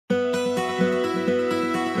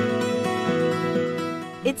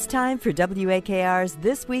It's time for WAKR's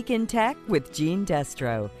This Week in Tech with Gene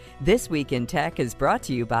Destro. This Week in Tech is brought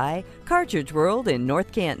to you by Cartridge World in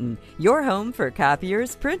North Canton, your home for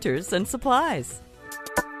copiers, printers, and supplies.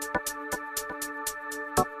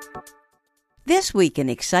 This week, an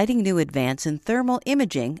exciting new advance in thermal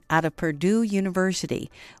imaging out of Purdue University.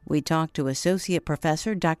 We talked to Associate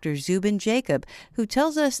Professor Dr. Zubin Jacob, who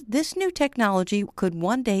tells us this new technology could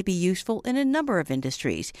one day be useful in a number of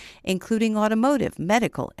industries, including automotive,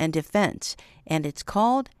 medical, and defense. And it's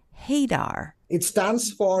called Hadar. It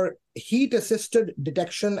stands for Heat-Assisted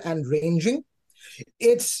Detection and Ranging.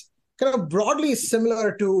 It's kind of broadly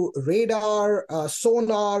similar to radar,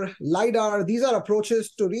 sonar, LiDAR. These are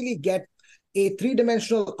approaches to really get a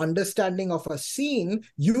three-dimensional understanding of a scene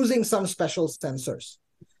using some special sensors.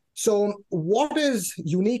 So what is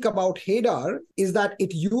unique about Hadar is that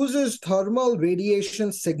it uses thermal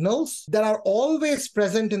radiation signals that are always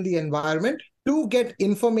present in the environment to get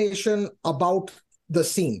information about the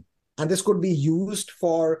scene. And this could be used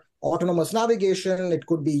for autonomous navigation, it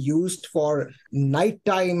could be used for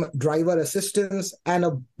nighttime driver assistance, and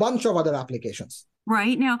a bunch of other applications.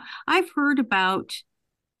 Right. Now, I've heard about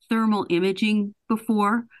thermal imaging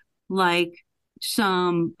before, like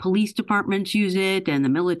some police departments use it and the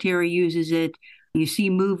military uses it. You see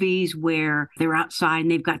movies where they're outside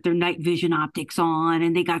and they've got their night vision optics on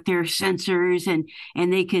and they got their sensors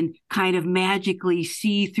and they can kind of magically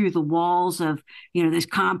see through the walls of, this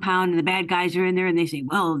compound, and the bad guys are in there and they say,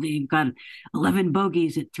 well, they've got 11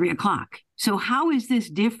 bogeys at 3:00. So how is this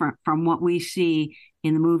different from what we see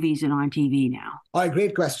in the movies and on TV now? All right,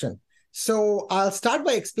 great question. So I'll start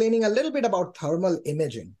by explaining a little bit about thermal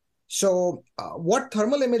imaging. So what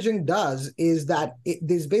thermal imaging does is that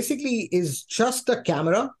this basically is just a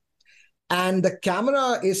camera, and the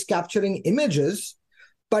camera is capturing images,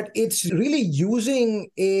 but it's really using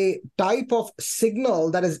a type of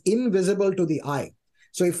signal that is invisible to the eye.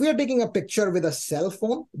 So if we are taking a picture with a cell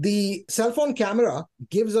phone, the cell phone camera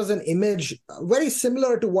gives us an image very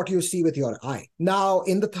similar to what you see with your eye. Now,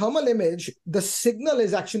 in the thermal image, the signal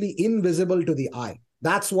is actually invisible to the eye.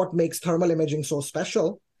 That's what makes thermal imaging so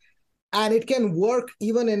special. And it can work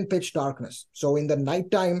even in pitch darkness. So in the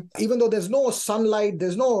nighttime, even though there's no sunlight,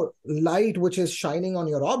 there's no light which is shining on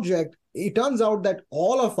your object, it turns out that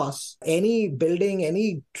all of us, any building,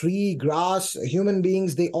 any tree, grass, human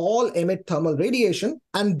beings, they all emit thermal radiation.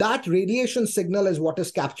 And that radiation signal is what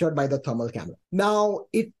is captured by the thermal camera. Now,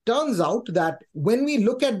 it turns out that when we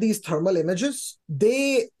look at these thermal images,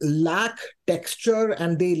 they lack texture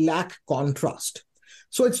and they lack contrast.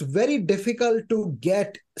 So it's very difficult to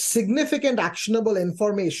get significant actionable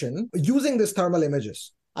information using these thermal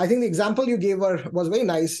images. I think the example you gave was very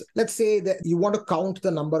nice. Let's say that you want to count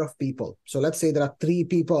the number of people. So let's say there are 3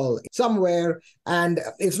 people somewhere and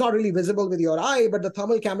it's not really visible with your eye, but the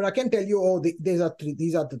thermal camera can tell you, oh, these are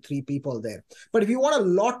the 3 people there. But if you want a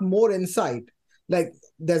lot more insight, like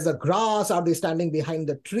there's the grass, are they standing behind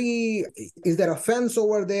the tree? Is there a fence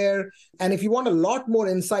over there? And if you want a lot more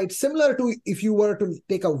insight, similar to if you were to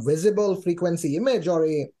take a visible frequency image or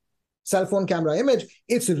a cell phone camera image,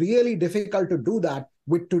 it's really difficult to do that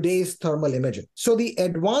with today's thermal imaging. So the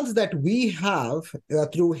advance that we have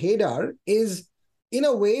through Hadar is, in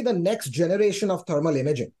a way, the next generation of thermal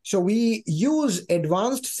imaging. So we use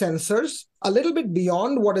advanced sensors a little bit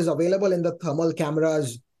beyond what is available in the thermal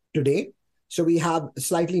cameras today. So we have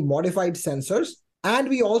slightly modified sensors, and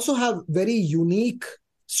we also have very unique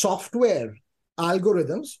software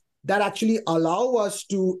algorithms that actually allow us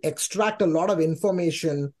to extract a lot of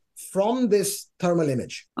information from this thermal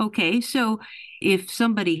image. Okay, so if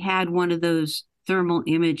somebody had one of those thermal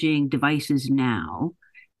imaging devices now,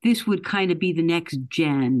 this would kind of be the next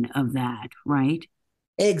gen of that, right?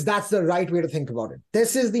 That's the right way to think about it.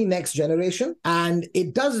 This is the next generation, and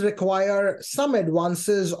it does require some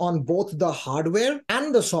advances on both the hardware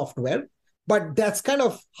and the software. But that's kind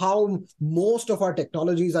of how most of our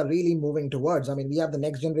technologies are really moving towards. I mean, we have the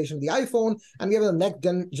next generation of the iPhone, and we have the next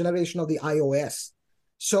generation of the iOS.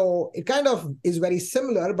 So it kind of is very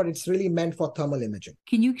similar, but it's really meant for thermal imaging.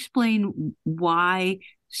 Can you explain why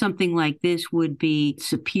something like this would be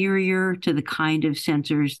superior to the kind of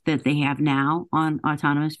sensors that they have now on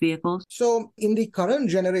autonomous vehicles? So in the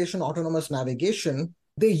current generation autonomous navigation,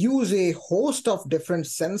 they use a host of different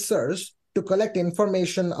sensors to collect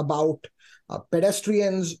information about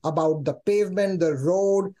pedestrians, about the pavement, the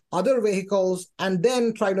road, other vehicles, and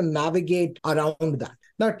then try to navigate around that.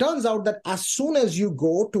 Now, it turns out that as soon as you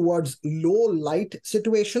go towards low light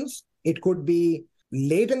situations, it could be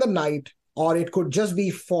late in the night, or it could just be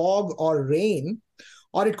fog or rain,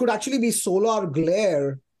 or it could actually be solar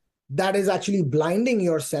glare. that is actually blinding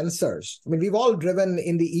your sensors. I mean, we've all driven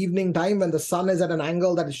in the evening time when the sun is at an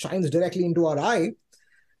angle that shines directly into our eye.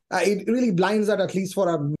 It really blinds that at least for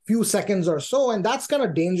a few seconds or so. And that's kind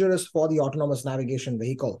of dangerous for the autonomous navigation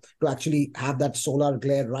vehicle to actually have that solar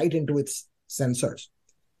glare right into its sensors.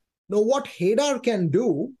 Now, what Hadar can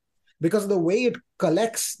do, because of the way it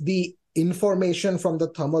collects the information from the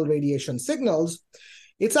thermal radiation signals,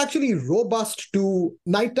 it's actually robust to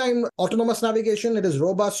nighttime autonomous navigation. It is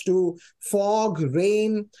robust to fog,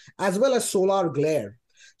 rain, as well as solar glare.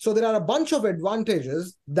 So there are a bunch of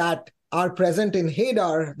advantages that are present in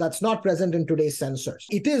Hadar that's not present in today's sensors.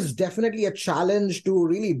 It is definitely a challenge to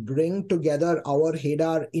really bring together our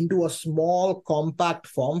Hadar into a small, compact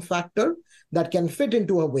form factor that can fit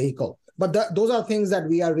into a vehicle. But those are things that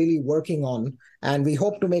we are really working on, and we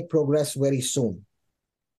hope to make progress very soon.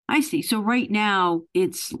 I see. So right now,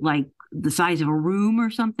 it's like the size of a room or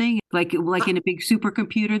something, like in a big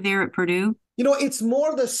supercomputer there at Purdue? It's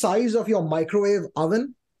more the size of your microwave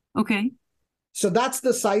oven. Okay. So that's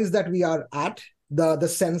the size that we are at. The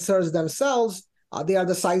sensors themselves, they are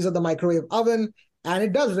the size of the microwave oven, and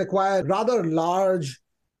it does require rather large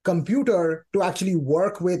computer to actually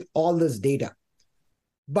work with all this data.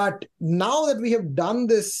 But now that we have done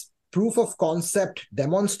this proof of concept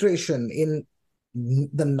demonstration in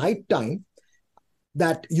the nighttime,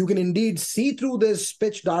 that you can indeed see through this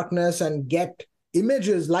pitch darkness and get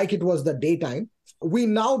images like it was the daytime, we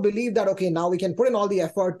now believe that, okay, now we can put in all the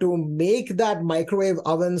effort to make that microwave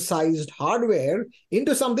oven-sized hardware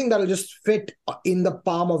into something that will just fit in the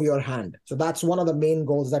palm of your hand. So that's one of the main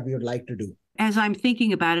goals that we would like to do. As I'm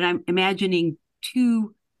thinking about it, I'm imagining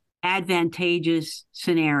two advantageous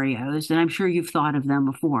scenarios, and I'm sure you've thought of them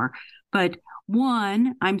before. But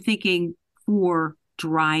one, I'm thinking for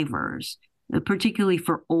drivers, particularly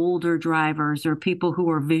for older drivers or people who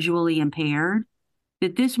are visually impaired,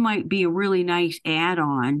 that this might be a really nice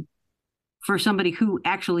add-on for somebody who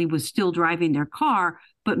actually was still driving their car,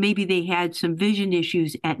 but maybe they had some vision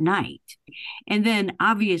issues at night. And then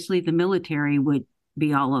obviously the military would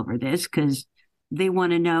be all over this because they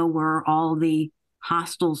want to know where all the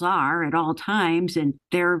hostiles are at all times, and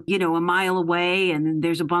they're, a mile away, and then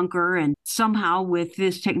there's a bunker, and somehow with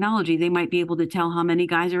this technology, they might be able to tell how many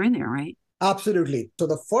guys are in there, right? Absolutely. So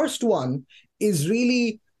the first one is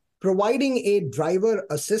really providing a driver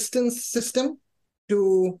assistance system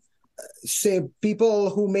to, say,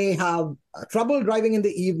 people who may have trouble driving in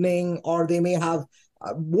the evening, or they may have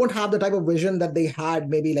won't have the type of vision that they had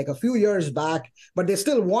maybe like a few years back, but they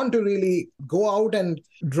still want to really go out and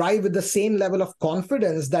drive with the same level of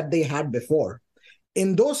confidence that they had before.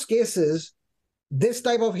 In those cases, this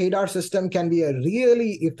type of Hadar system can be a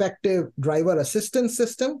really effective driver assistance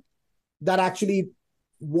system that actually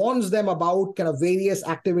warns them about kind of various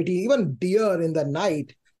activity, even deer in the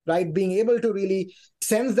night, right? Being able to really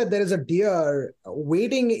sense that there is a deer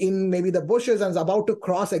waiting in maybe the bushes and is about to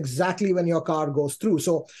cross exactly when your car goes through.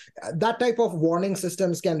 So that type of warning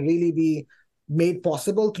systems can really be made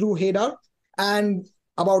possible through Hadar. And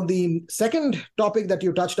about the second topic that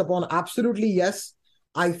you touched upon, absolutely yes.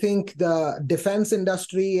 I think the defense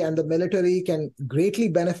industry and the military can greatly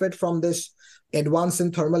benefit from this advance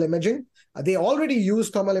in thermal imaging. They already use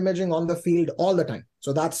thermal imaging on the field all the time.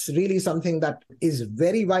 So that's really something that is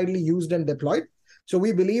very widely used and deployed. So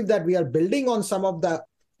we believe that we are building on some of the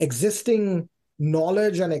existing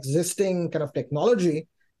knowledge and existing kind of technology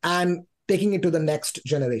and taking it to the next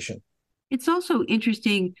generation. It's also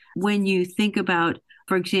interesting when you think about,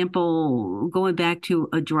 for example, going back to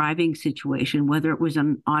a driving situation, whether it was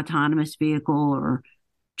an autonomous vehicle or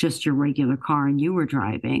just your regular car and you were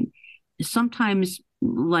driving. Sometimes,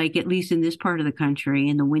 like at least in this part of the country,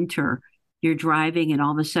 in the winter, you're driving and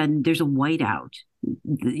all of a sudden there's a whiteout.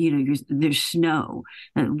 There's snow.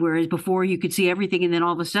 Whereas before you could see everything, and then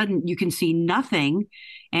all of a sudden you can see nothing,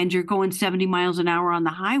 and you're going 70 miles an hour on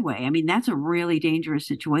the highway. I mean, that's a really dangerous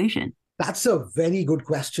situation. That's a very good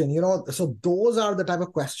question. So those are the type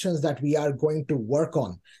of questions that we are going to work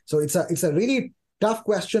on. So it's a really tough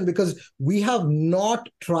question because we have not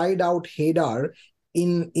tried out Hadar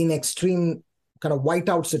in extreme kind of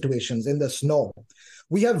whiteout situations in the snow.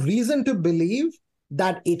 We have reason to believe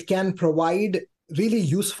that it can provide really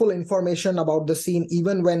useful information about the scene,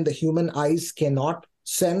 even when the human eyes cannot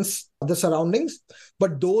sense the surroundings.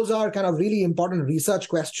 But those are kind of really important research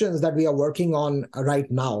questions that we are working on right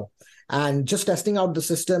now and just testing out the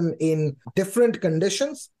system in different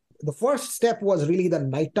conditions. The first step was really the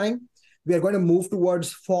nighttime. We are going to move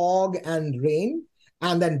towards fog and rain.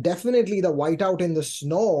 And then definitely the whiteout in the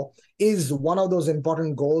snow is one of those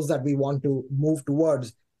important goals that we want to move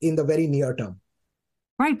towards in the very near term.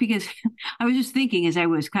 Right, because I was just thinking as I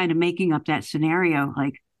was kind of making up that scenario,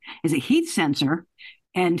 like, as a heat sensor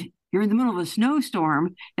and you're in the middle of a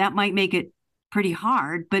snowstorm, that might make it pretty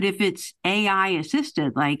hard. But if it's AI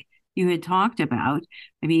assisted, like you had talked about,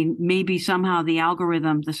 I mean, maybe somehow the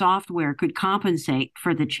algorithm, the software could compensate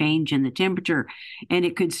for the change in the temperature and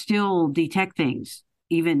it could still detect things,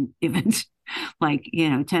 even if it's like,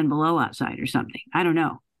 10 below outside or something. I don't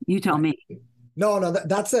know. You tell me. No,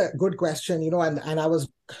 that's a good question, and I was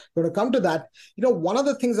going to come to that. One of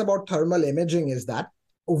the things about thermal imaging is that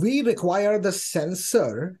we require the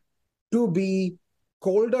sensor to be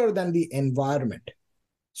colder than the environment.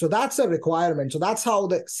 So that's a requirement. So that's how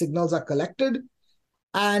the signals are collected.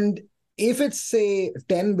 And if it's, say,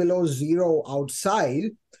 10 below zero outside,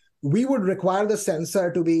 we would require the sensor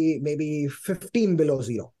to be maybe 15 below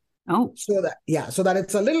zero. Oh. So that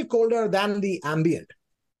it's a little colder than the ambient.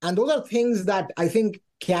 And those are things that I think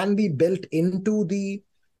can be built into the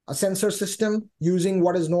sensor system using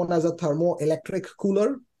what is known as a thermoelectric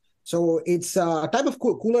cooler. So it's a type of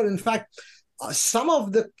cooler. In fact, some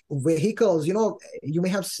of the vehicles, you may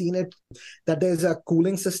have seen it, that there's a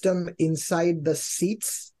cooling system inside the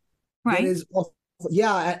seats. Right. There is, or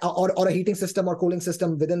a heating system or cooling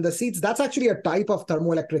system within the seats. That's actually a type of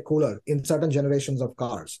thermoelectric cooler in certain generations of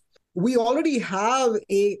cars. We already have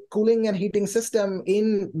a cooling and heating system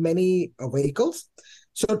in many vehicles.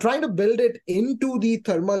 So trying to build it into the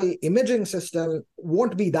thermal imaging system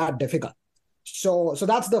won't be that difficult. So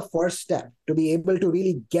that's the first step, to be able to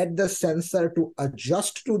really get the sensor to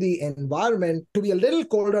adjust to the environment, to be a little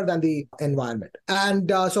colder than the environment. And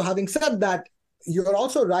so having said that, you're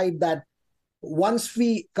also right that once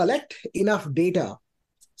we collect enough data,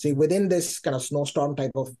 say within this kind of snowstorm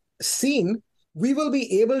type of scene, we will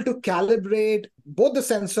be able to calibrate both the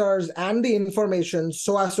sensors and the information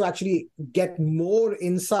so as to actually get more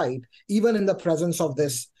insight, even in the presence of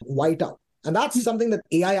this whiteout. And that's something that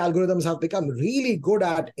AI algorithms have become really good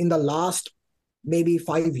at in the last maybe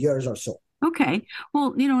 5 years or so. Okay.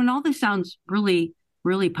 Well, and all this sounds really,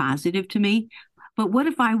 really positive to me. But what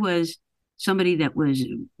if I was somebody that was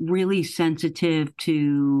really sensitive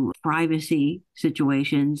to privacy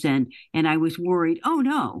situations and I was worried, oh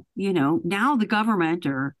no, now the government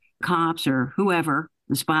or cops or whoever,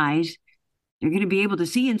 the spies, they're going to be able to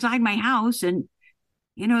see inside my house and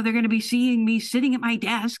they're going to be seeing me sitting at my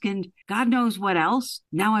desk and God knows what else.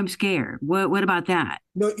 Now I'm scared. What about that?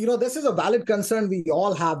 No, this is a valid concern. We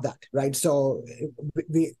all have that, right? So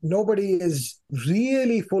nobody is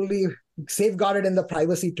really fully safeguarded in the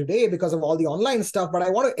privacy today because of all the online stuff. But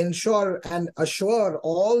I want to ensure and assure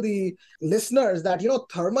all the listeners that,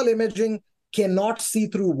 thermal imaging cannot see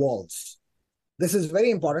through walls. This is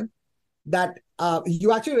very important, that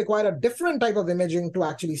you actually require a different type of imaging to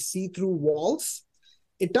actually see through walls.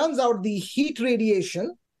 It turns out the heat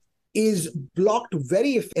radiation is blocked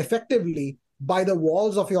very effectively by the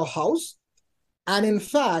walls of your house. And in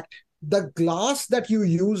fact, the glass that you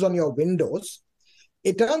use on your windows,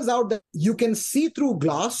 it turns out that you can see through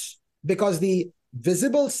glass because the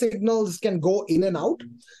visible signals can go in and out.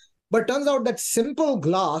 But it turns out that simple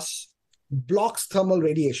glass blocks thermal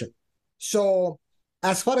radiation. So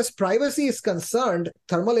as far as privacy is concerned,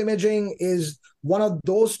 thermal imaging is one of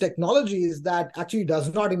those technologies that actually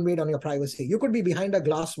does not invade on your privacy. You could be behind a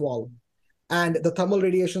glass wall and the thermal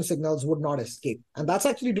radiation signals would not escape. And that's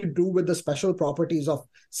actually to do with the special properties of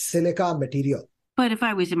silica material. But if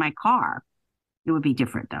I was in my car, it would be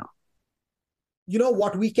different though.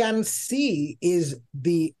 What we can see is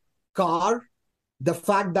the car, the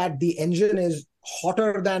fact that the engine is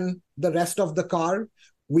hotter than the rest of the car.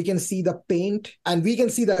 We can see the paint and we can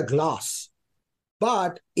see the glass.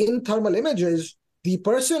 But in thermal images, the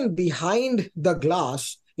person behind the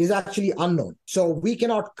glass is actually unknown. So we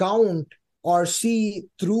cannot count or see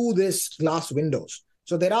through this glass windows.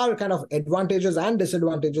 So there are kind of advantages and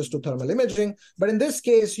disadvantages to thermal imaging. But in this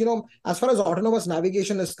case, as far as autonomous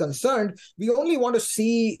navigation is concerned, we only want to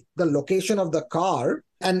see the location of the car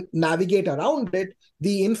and navigate around it.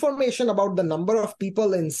 The information about the number of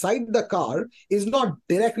people inside the car is not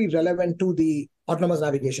directly relevant to the autonomous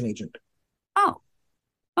navigation agent. Oh,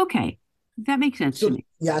 okay. That makes sense to me.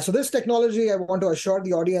 Yeah, so this technology, I want to assure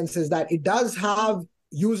the audience, is that it does have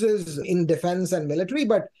uses in defense and military,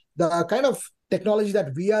 but the kind of technology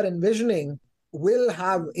that we are envisioning will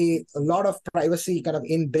have a lot of privacy kind of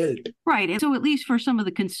inbuilt. Right. And so at least for some of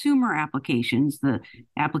the consumer applications, the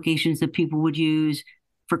applications that people would use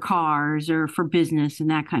for cars or for business and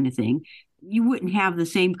that kind of thing, you wouldn't have the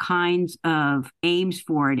same kinds of aims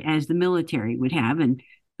for it as the military would have. And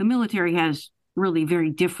the military has really very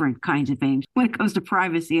different kinds of things when it comes to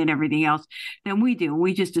privacy and everything else than we do.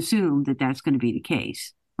 We just assume that that's going to be the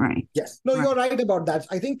case. Right. Yes. No, right. You're right about that.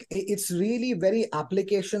 I think it's really very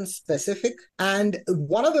application specific. And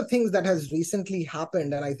one of the things that has recently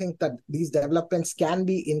happened, and I think that these developments can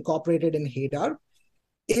be incorporated in Hadar,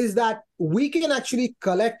 is that we can actually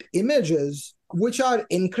collect images which are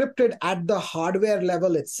encrypted at the hardware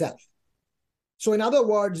level itself. So in other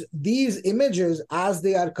words, these images, as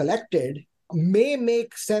they are collected, may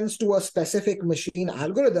make sense to a specific machine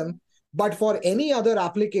algorithm, but for any other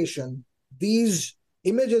application, these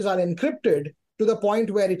images are encrypted to the point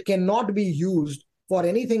where it cannot be used for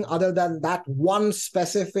anything other than that one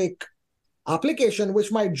specific application,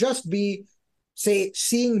 which might just be, say,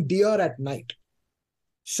 seeing deer at night.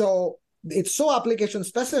 So it's so application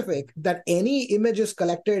specific that any images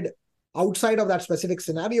collected outside of that specific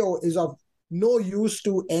scenario is of no use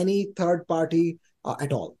to any third party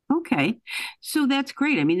at all. Okay. So that's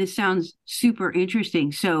great. I mean, this sounds super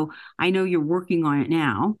interesting. So I know you're working on it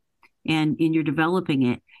now and you're developing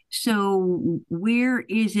it. So where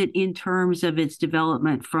is it in terms of its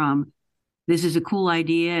development from this is a cool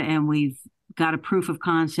idea and we've got a proof of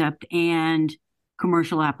concept and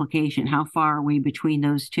commercial application? How far are we between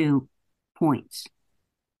those 2 points?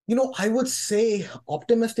 I would say,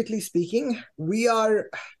 optimistically speaking, we are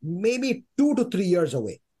maybe 2 to 3 years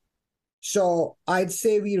away. So I'd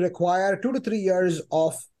say we require 2 to 3 years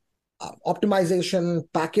of optimization,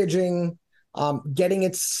 packaging, getting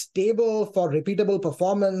it stable for repeatable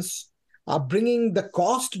performance, bringing the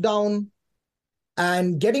cost down,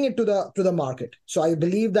 and getting it to the market. So I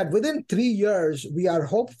believe that within 3 years, we are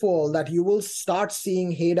hopeful that you will start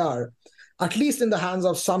seeing Hadar, at least in the hands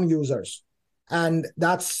of some users. And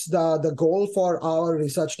that's the goal for our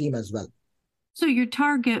research team as well. So your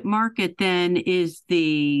target market then is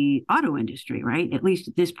the auto industry, right? At least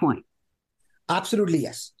at this point. Absolutely,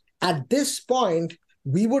 yes. At this point,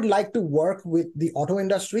 we would like to work with the auto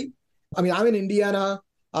industry. I mean, I'm in Indiana.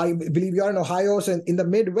 I believe you're in Ohio. So in the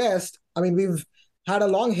Midwest, I mean, we've had a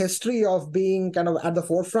long history of being kind of at the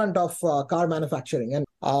forefront of car manufacturing and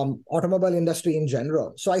automobile industry in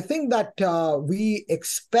general. So I think that we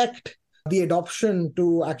expect the adoption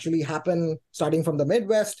to actually happen starting from the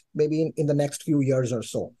Midwest, maybe in the next few years or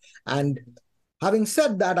so. And having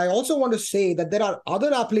said that, I also want to say that there are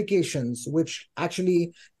other applications which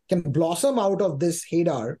actually can blossom out of this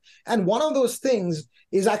Hadar. And one of those things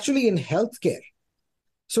is actually in healthcare.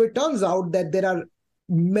 So it turns out that there are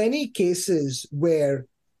many cases where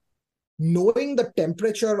knowing the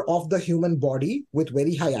temperature of the human body with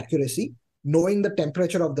very high accuracy, knowing the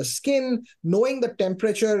temperature of the skin, knowing the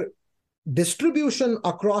temperature distribution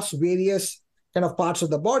across various kind of parts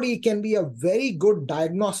of the body can be a very good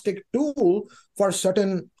diagnostic tool for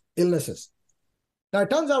certain illnesses. Now,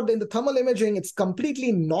 it turns out in the thermal imaging, it's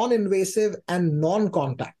completely non-invasive and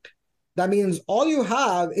non-contact. That means all you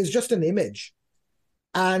have is just an image.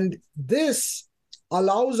 And this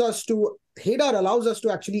Hadar allows us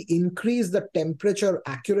to actually increase the temperature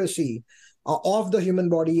accuracy of the human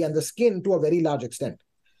body and the skin to a very large extent.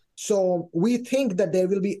 So we think that there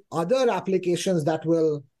will be other applications that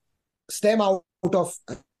will stem out of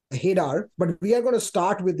Hadar, but we are going to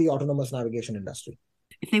start with the autonomous navigation industry.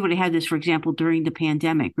 If they would have had this, for example, during the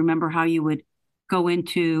pandemic, remember how you would go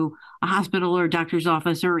into a hospital or a doctor's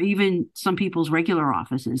office or even some people's regular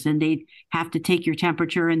offices, and they'd have to take your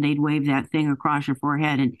temperature and they'd wave that thing across your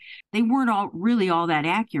forehead, and they weren't all that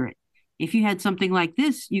accurate. If you had something like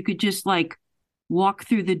this, you could just walk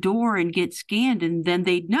through the door and get scanned, and then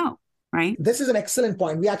they'd know, right? This is an excellent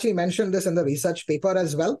point. We actually mentioned this in the research paper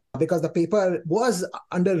as well, because the paper was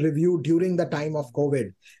under review during the time of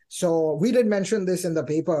COVID. So we did mention this in the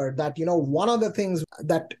paper that, one of the things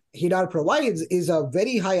that Hadar provides is a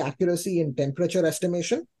very high accuracy in temperature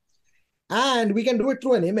estimation. And we can do it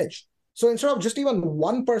through an image. So instead of just even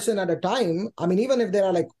one person at a time, I mean, even if there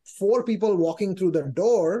are 4 people walking through the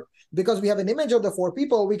door, because we have an image of the 4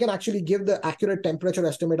 people, we can actually give the accurate temperature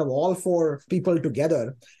estimate of all 4 people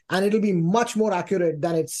together. And it'll be much more accurate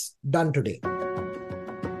than it's done today.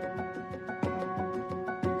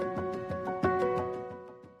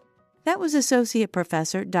 That was Associate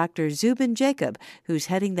Professor Dr. Zubin Jacob, who's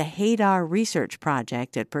heading the Hadar Research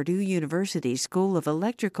Project at Purdue University School of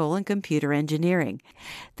Electrical and Computer Engineering.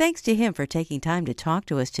 Thanks to him for taking time to talk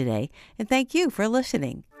to us today, and thank you for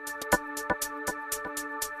listening.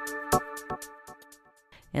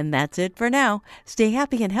 And that's it for now. Stay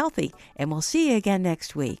happy and healthy, and we'll see you again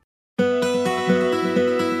next week.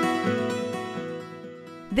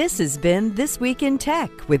 This has been This Week in Tech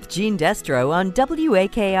with Gene Destro on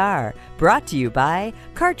WAKR, brought to you by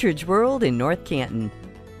Cartridge World in North Canton,